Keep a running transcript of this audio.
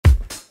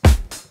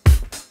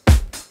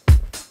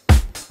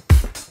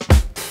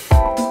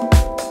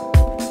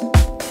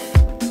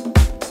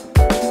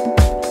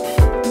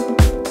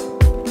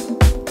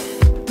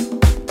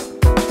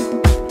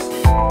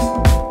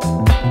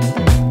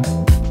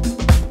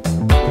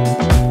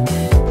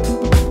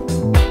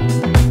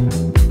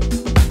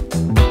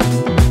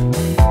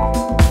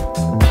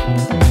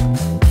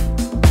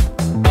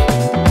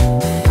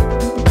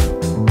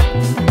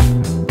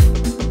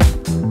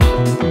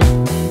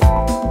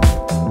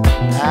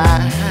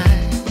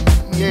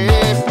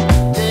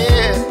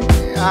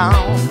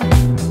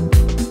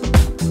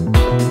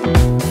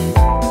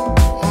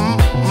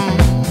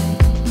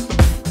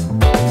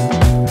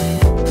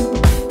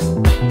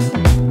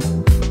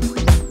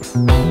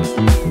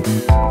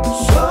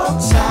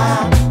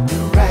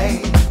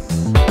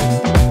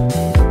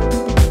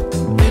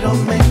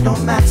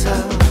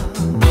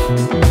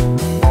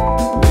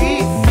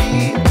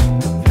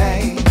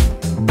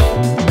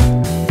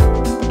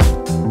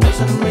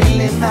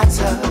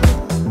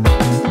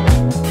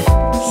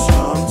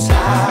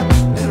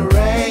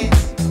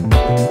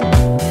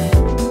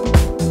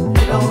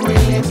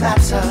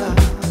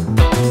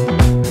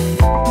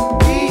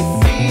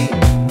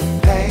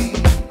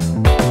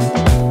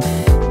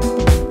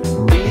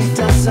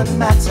doesn't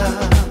matter.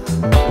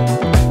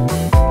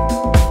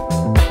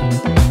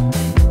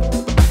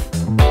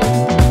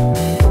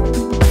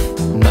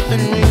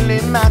 Nothing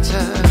really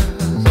matters.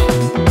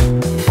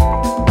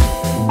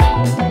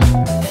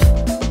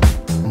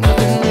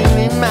 Nothing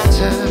really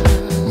matters.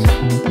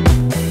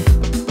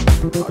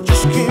 I'll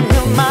just give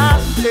you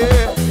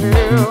myself.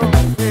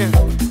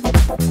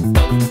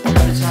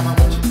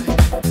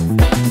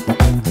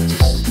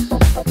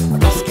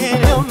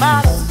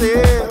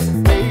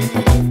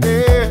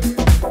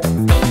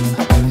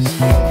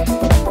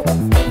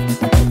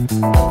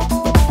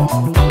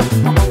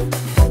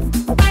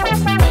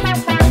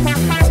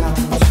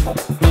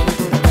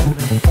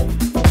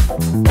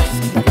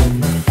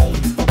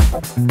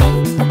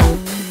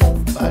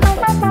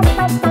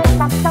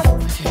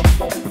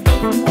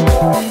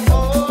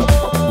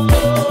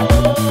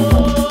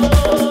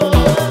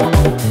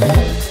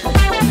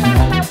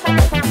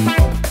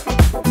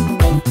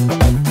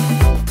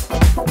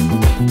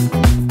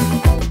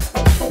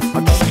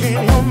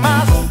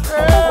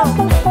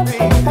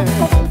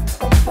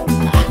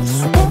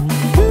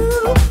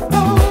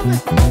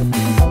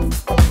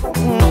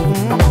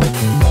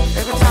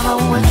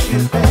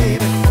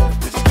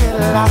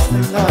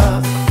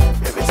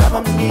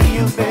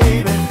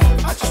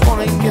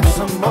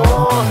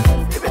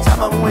 Every time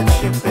I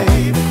want you,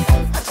 baby,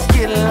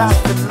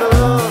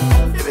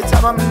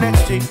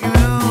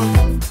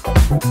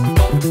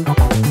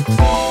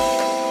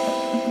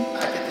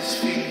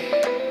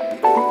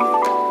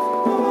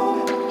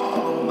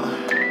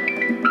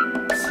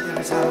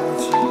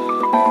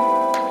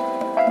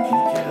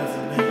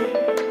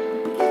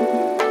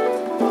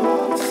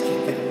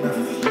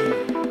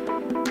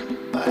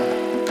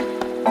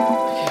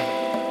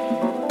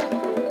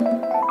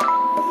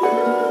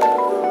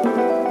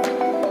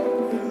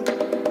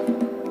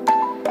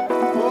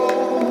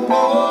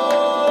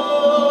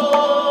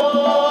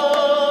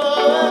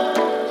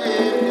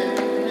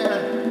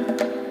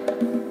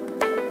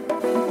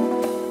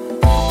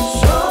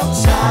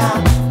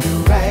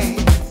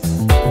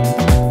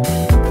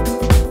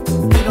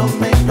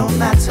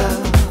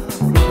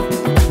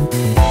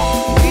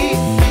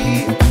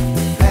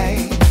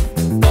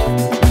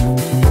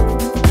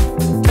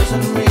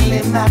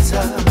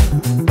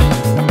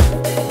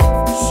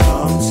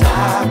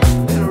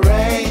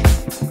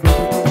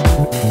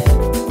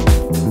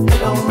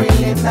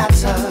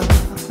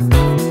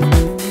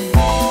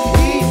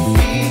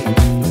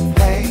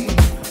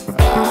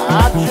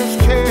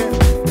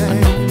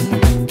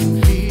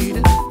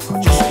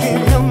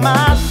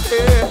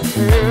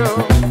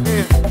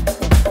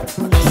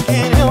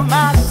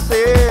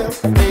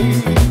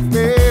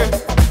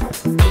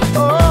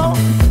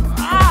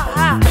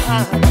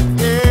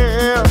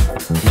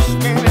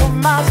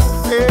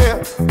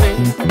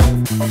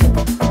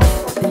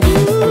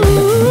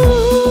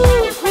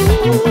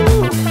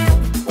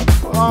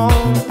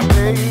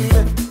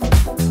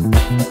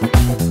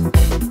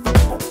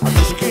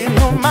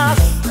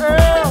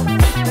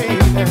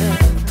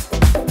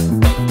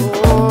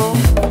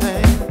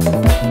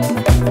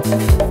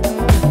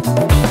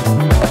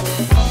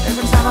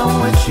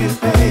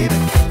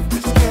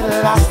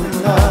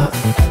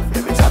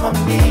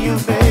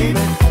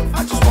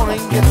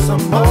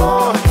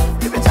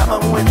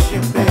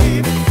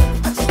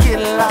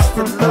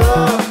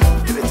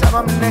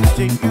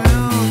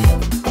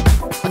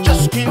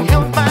 just give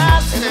you myself,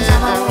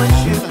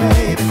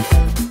 baby.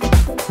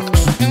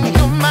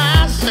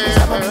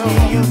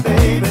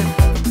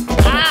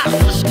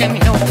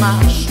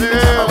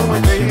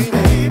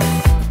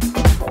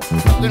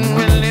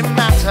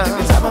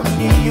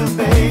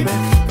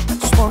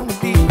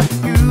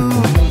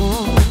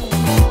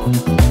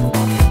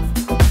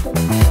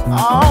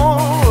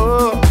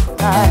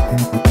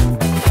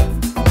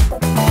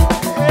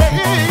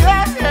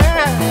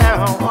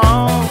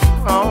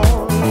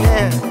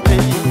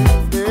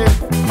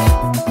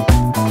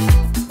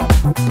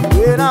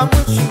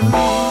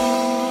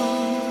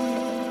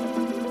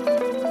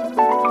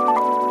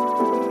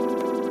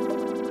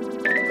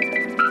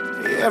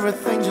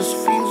 Everything just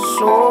feels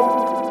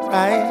so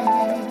right,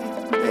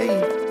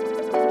 babe.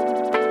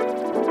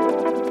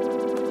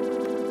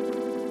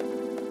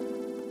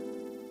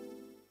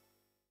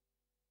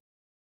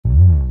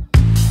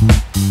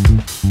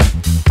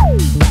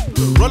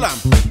 Roll on.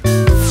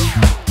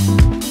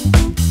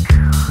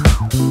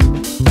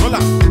 Roll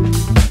on.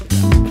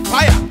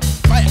 Fire.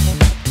 Fire.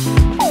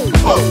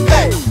 Oh,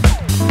 hey.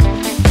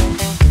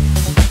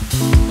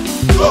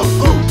 Oh,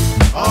 oh.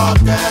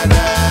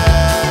 Okere.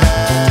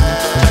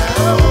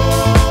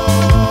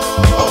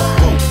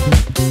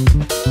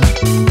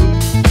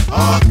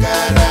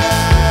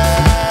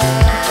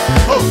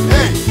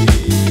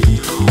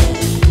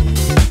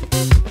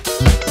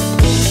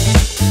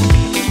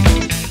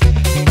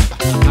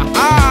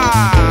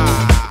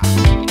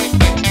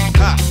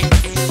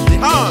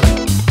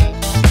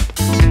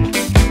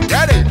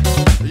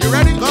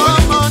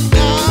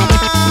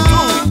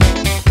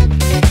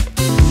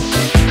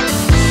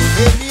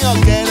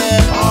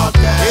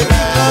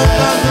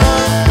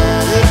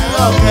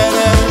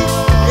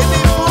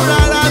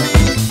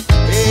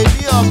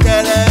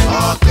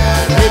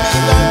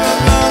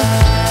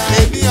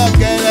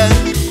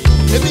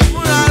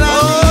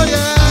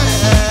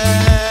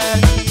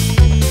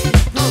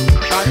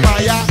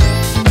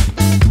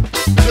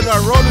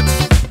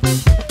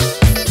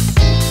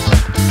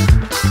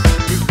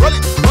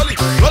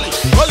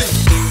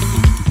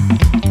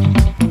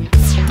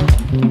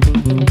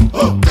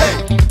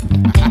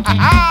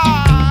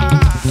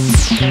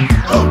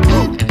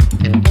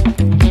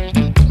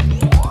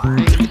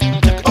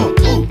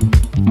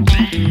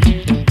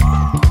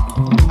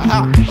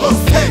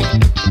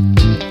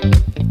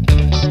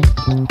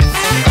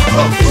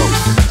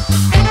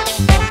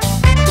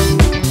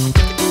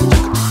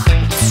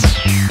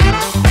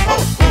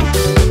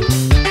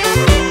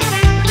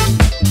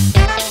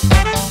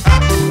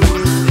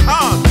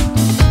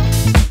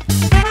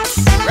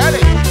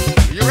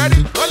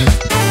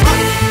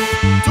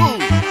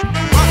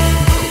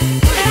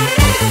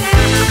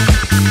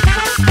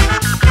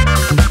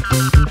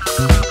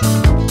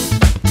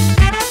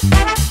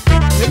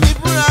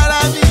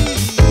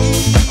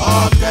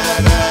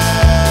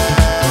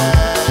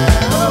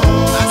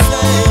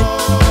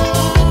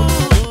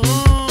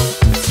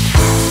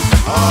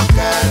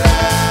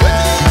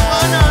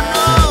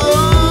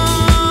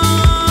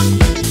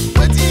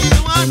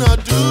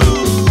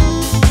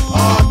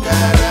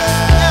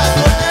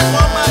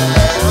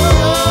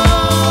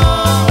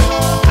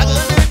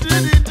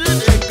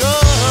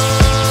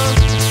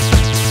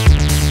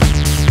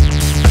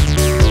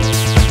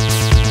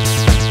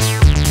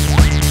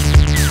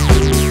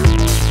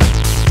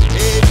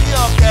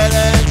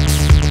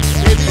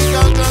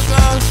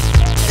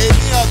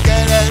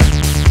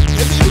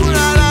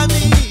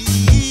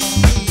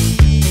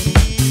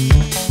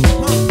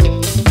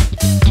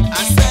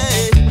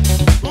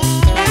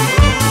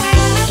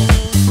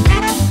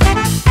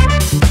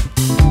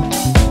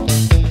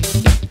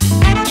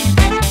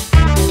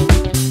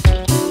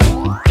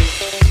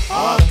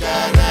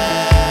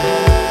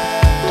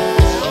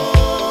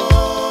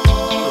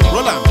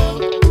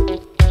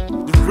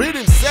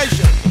 Rhythm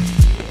session.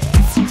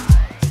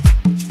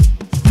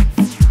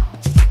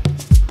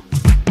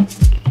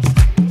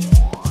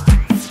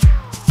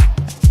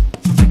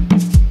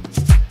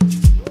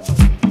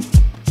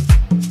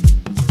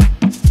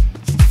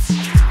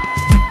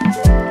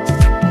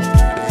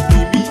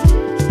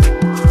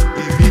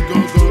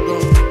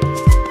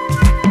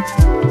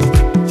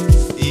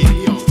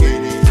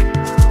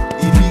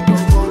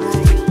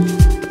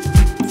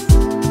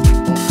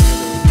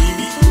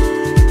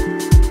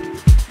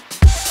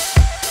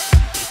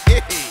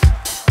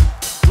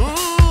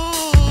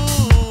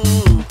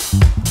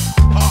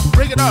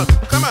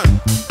 Come on.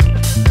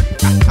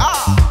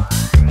 Ah.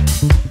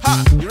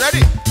 Ha. You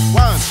ready?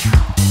 1,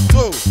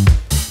 2.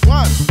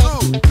 1,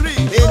 2, 3.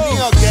 Èmi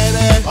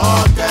ọ̀kẹ́rẹ́. Èmi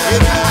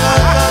ọ̀kẹ́rẹ́.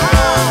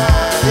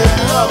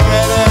 Èmi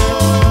ọ̀kẹ́rẹ́.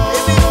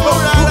 Èmi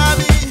fúnra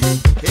mi.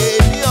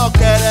 Èmi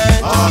ọ̀kẹ́rẹ́.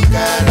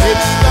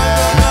 Èmi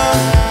gangan.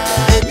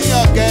 Èmi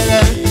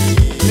ọ̀kẹ́rẹ́.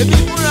 Èmi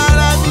fúnra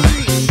mi.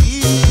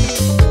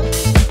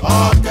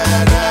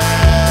 Okere.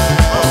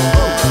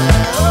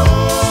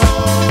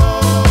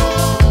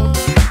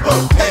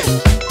 Oh, hey.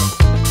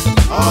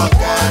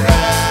 Okere.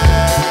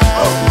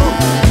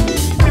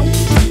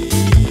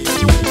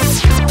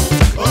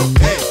 Oh,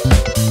 hey.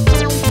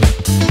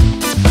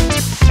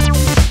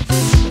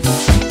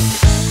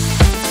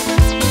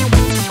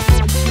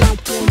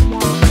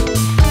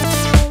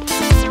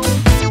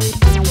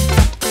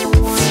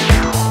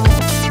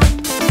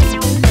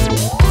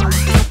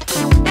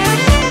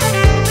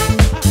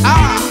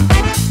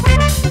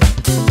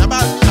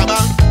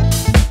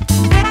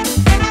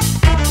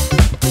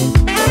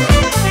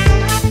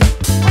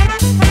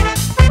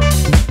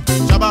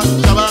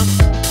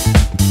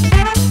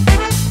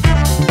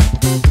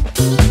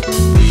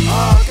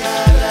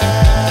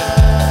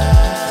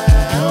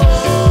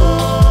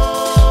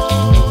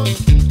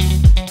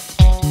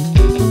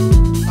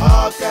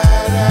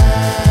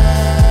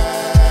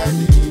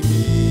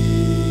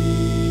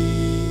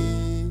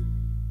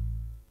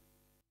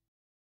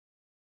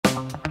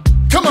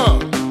 Come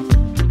on.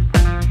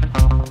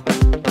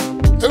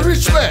 A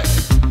rich man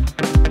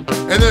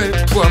and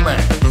a poor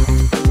man.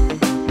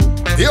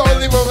 They all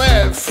live on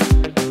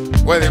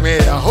earth where they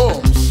made their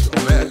homes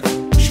on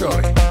earth.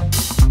 Surely.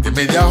 They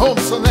made their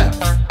homes on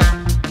earth.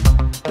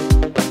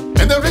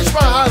 And the rich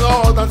man had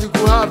all that he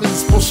could have in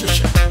his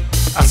possession.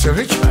 As a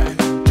rich man,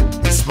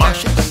 his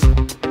mansions,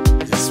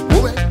 his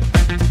woman,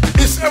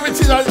 his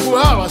everything that he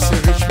could have as a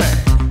rich man.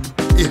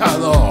 He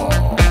had all.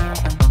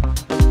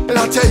 And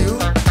I tell you,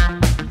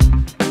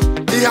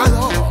 he had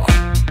all.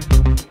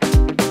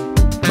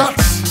 But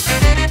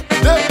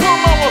the poor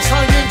man was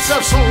hanging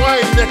himself somewhere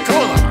in the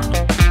corner.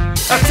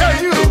 I tell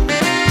you,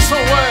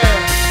 somewhere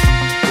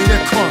in the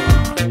corner.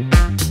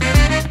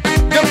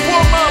 The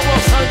poor man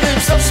was hanging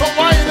himself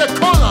somewhere in the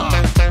corner.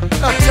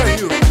 I tell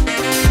you,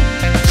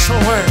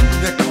 somewhere in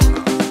the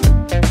corner.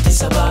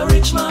 It's about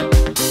rich man,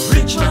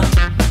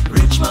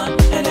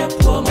 and a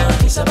poor man.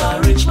 It's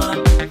about rich man,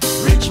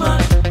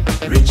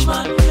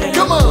 and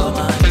Come a on. poor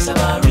man. It's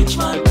about rich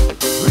man,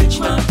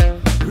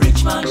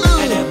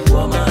 and a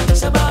poor man.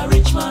 It's about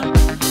rich man,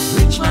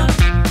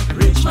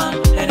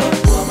 and a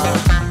poor man.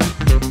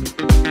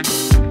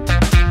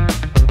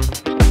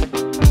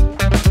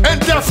 And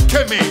death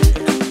came in.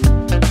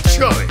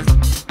 Surely.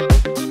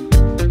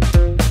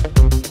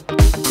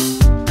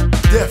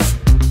 Death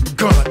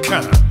gonna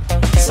come.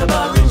 It's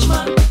about rich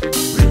man,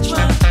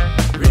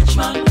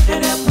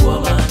 and a poor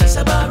man. It's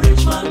about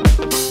rich man,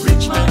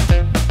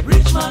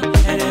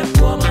 and a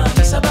poor man.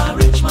 It's about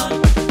rich man,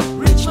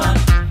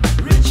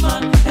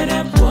 and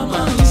a poor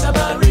man. It's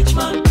about rich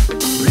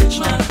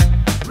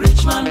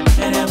man,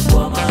 and a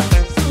poor man.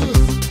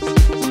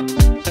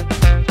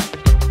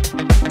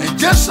 And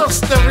just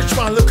as the rich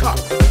man looked up,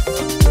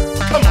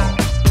 come on,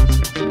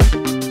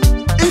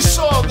 he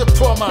saw the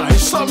poor man, he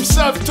saw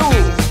himself too.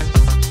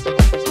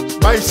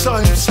 But he saw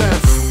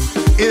himself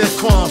in a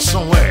corner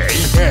somewhere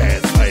in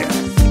hellfire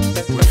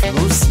with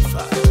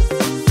Lucifer.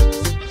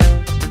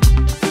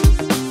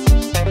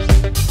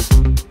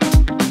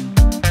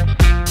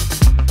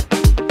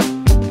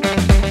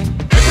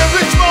 And the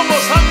rich man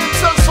was hanging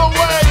himself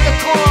somewhere in the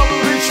corner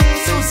with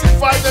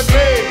Lucifer the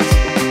base.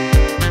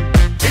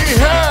 In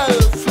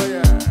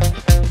hellfire.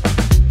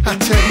 I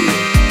tell you,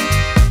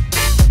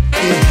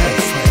 in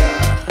hellfire.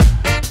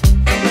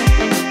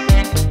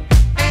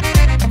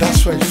 That's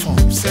where he found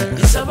himself.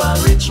 It's about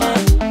rich man,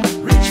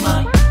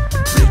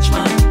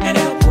 and a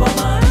poor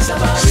man. It's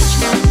about rich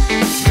man,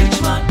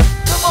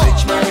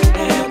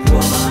 and a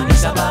poor man.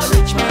 It's about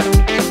rich man,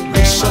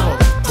 He saw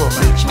the poor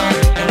man.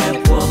 and a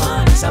poor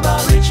man. It's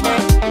about rich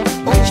man,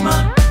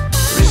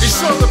 He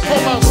saw the poor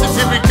man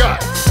sitting with God,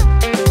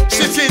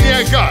 sitting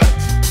near God,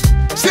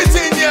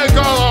 sitting near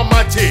God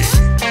Almighty.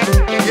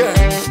 Yeah,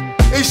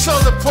 he saw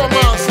the poor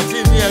man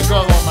sitting near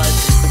God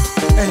Almighty,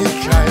 and he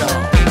cried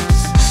out,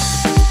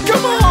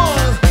 "Come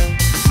on,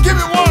 give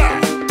me water,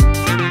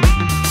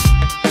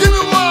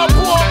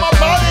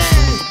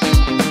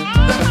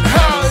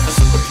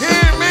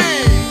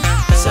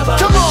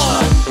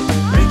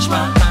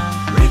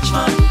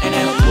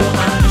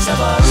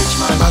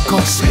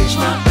 Because rich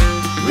man,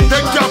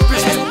 the gap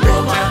is too big.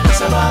 poor man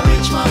is about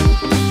rich man,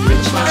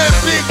 rich man, A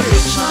big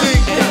thing.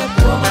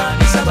 poor man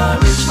is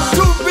about rich man,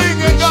 Too big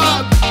a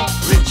gap.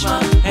 rich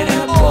man, and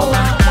a poor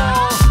man.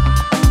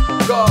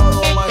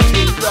 God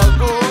Almighty, you are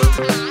good.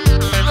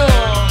 No,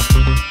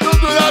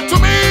 don't do that to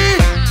me.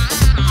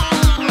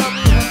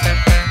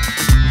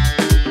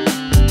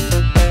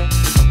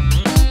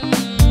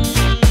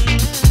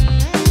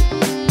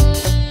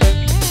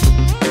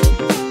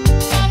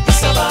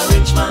 It's about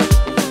rich man,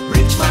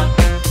 rich man,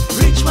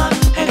 rich man,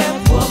 and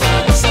a poor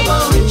man. It's about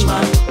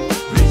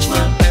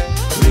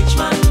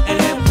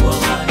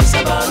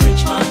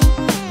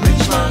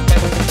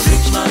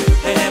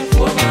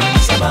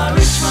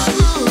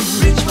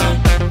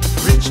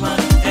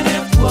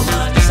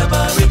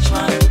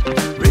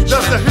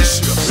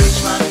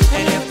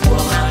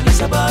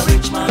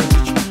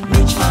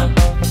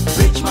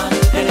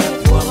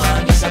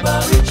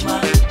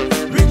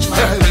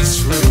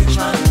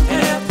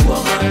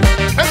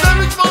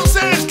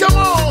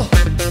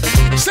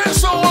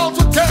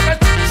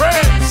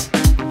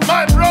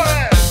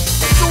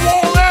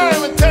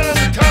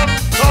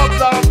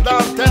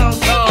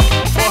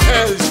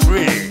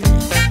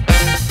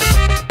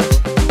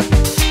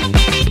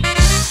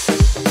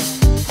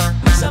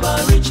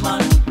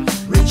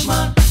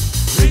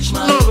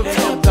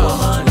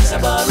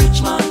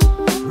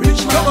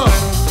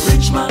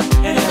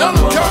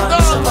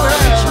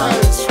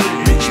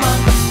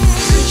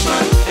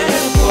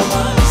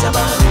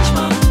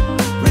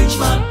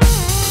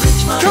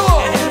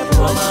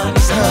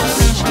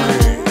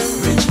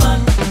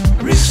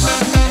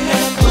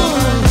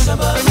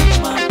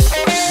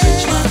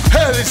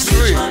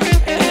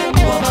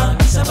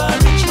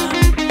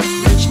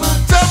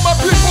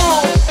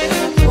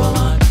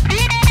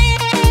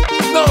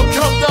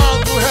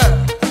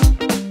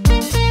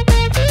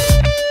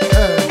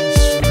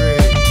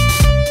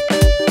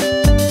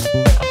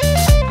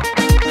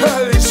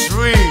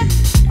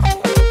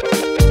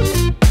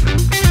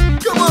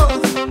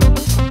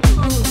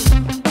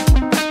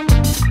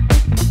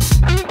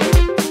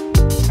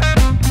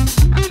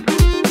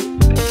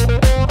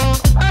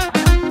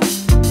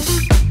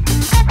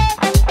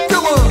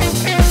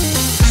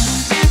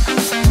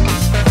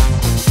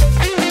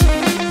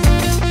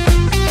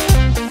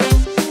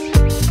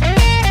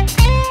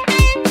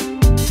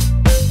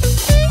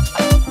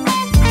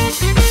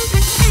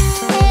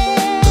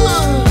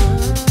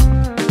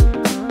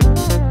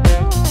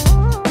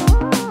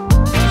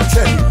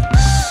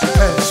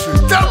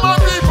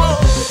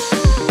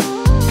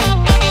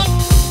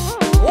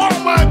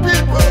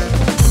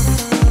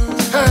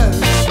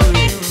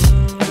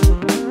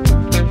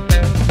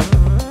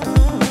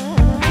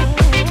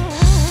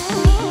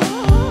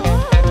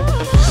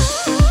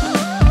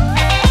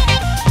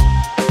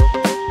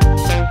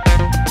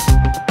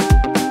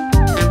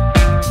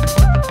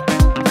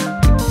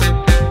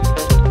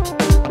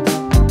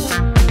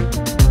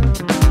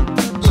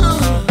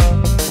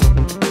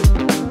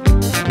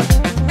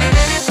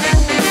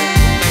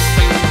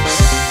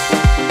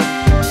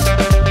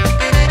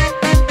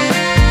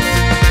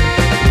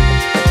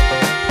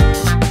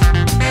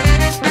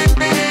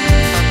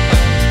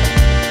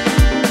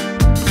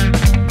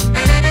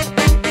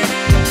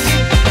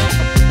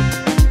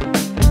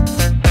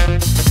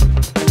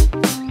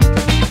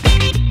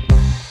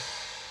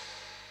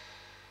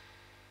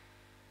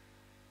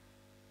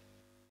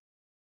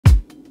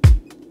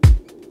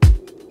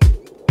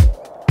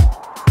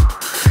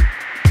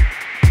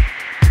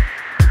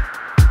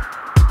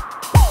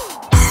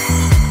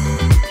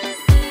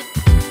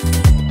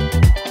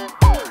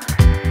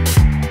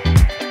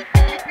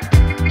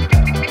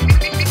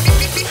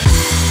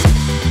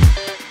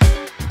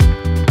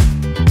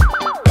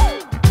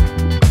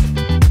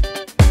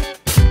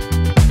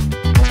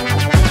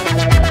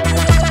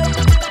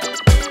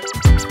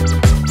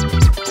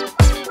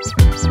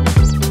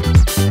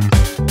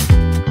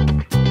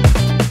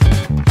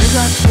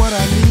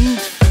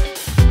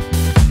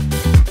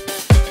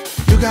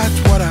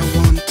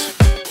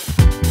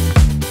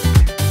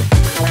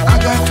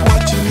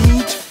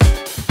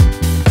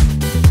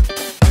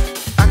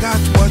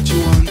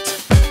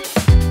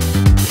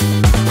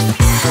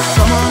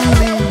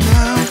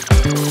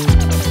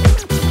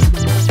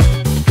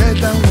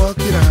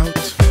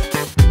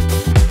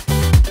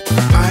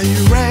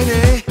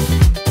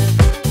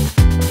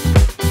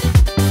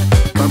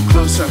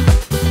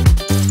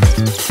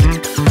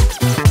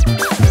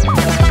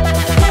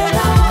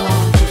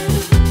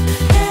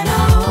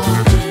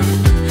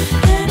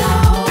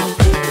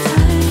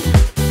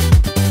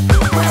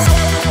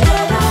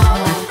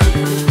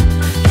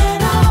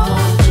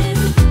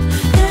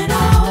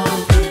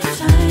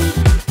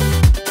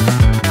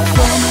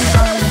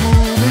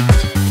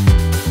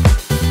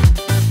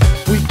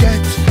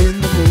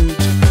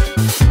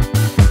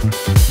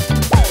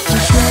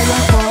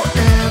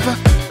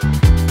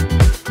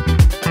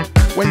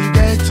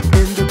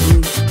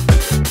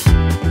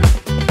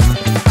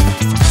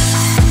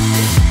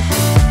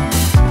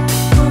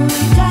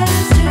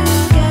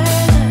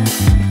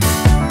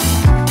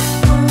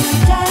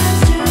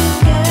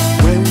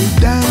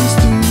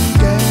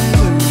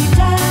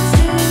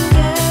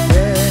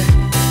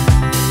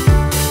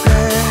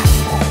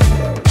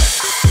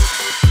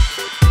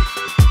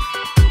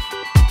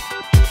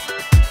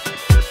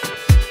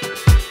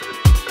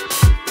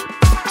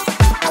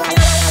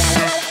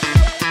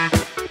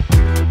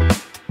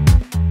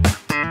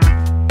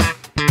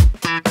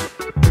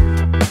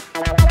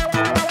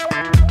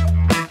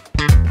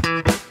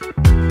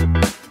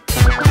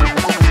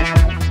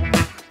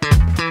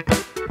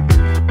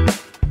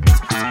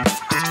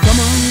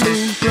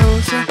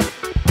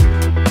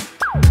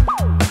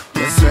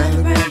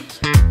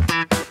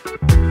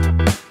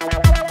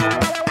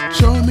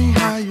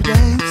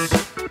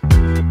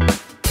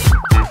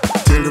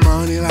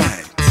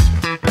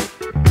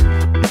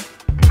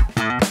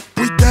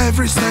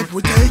Every step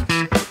we take